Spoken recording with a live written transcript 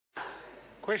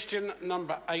Question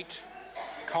number 8,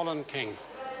 Colin King.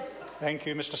 Thank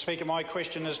you, Mr Speaker. My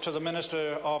question is to the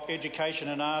Minister of Education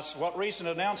and asks what recent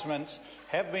announcements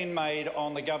have been made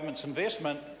on the government's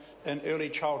investment in early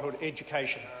childhood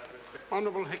education.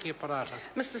 Honourable Hiki-Parata.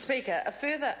 Mr Speaker, a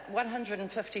further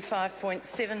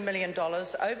 $155.7 million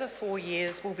over 4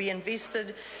 years will be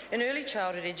invested in early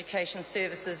childhood education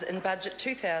services in Budget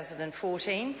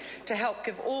 2014 to help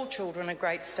give all children a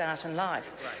great start in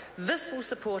life. This will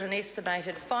support an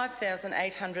estimated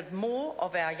 5,800 more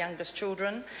of our youngest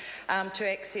children to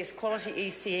access quality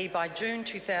ECE by June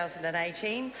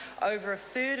 2018. Over a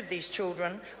third of these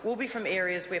children will be from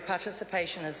areas where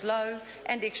participation is low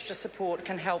and extra support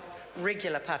can help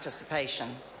regular participation.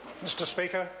 Mr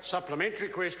Speaker. Supplementary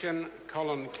question,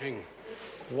 Colin King.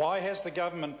 Why has the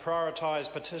government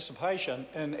prioritised participation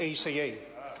in ECE?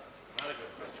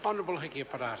 Honourable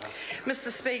Hiki-Parata. Mr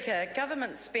Speaker,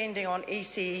 government spending on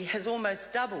ECE has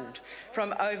almost doubled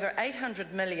from over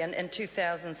 $800 million in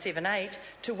 2007-8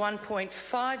 to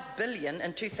 $1.5 billion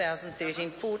in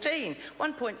 2013-14.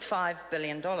 $1.5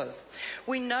 billion.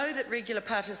 We know that regular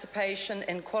participation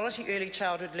in quality early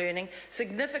childhood learning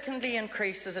significantly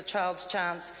increases a child's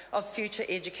chance of future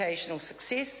educational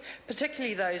success,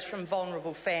 particularly those from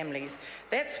vulnerable families.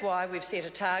 That's why we've set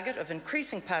a target of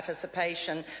increasing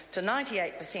participation to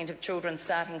 98% of children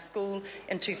starting school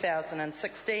in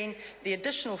 2016. The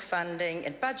additional funding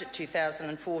in Budget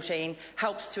 2014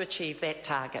 helps to achieve that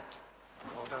target.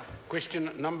 Question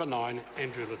number 9,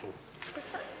 Andrew Little.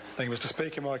 Thank you, Mr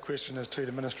Speaker. My question is to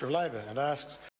the Minister of Labour and asks,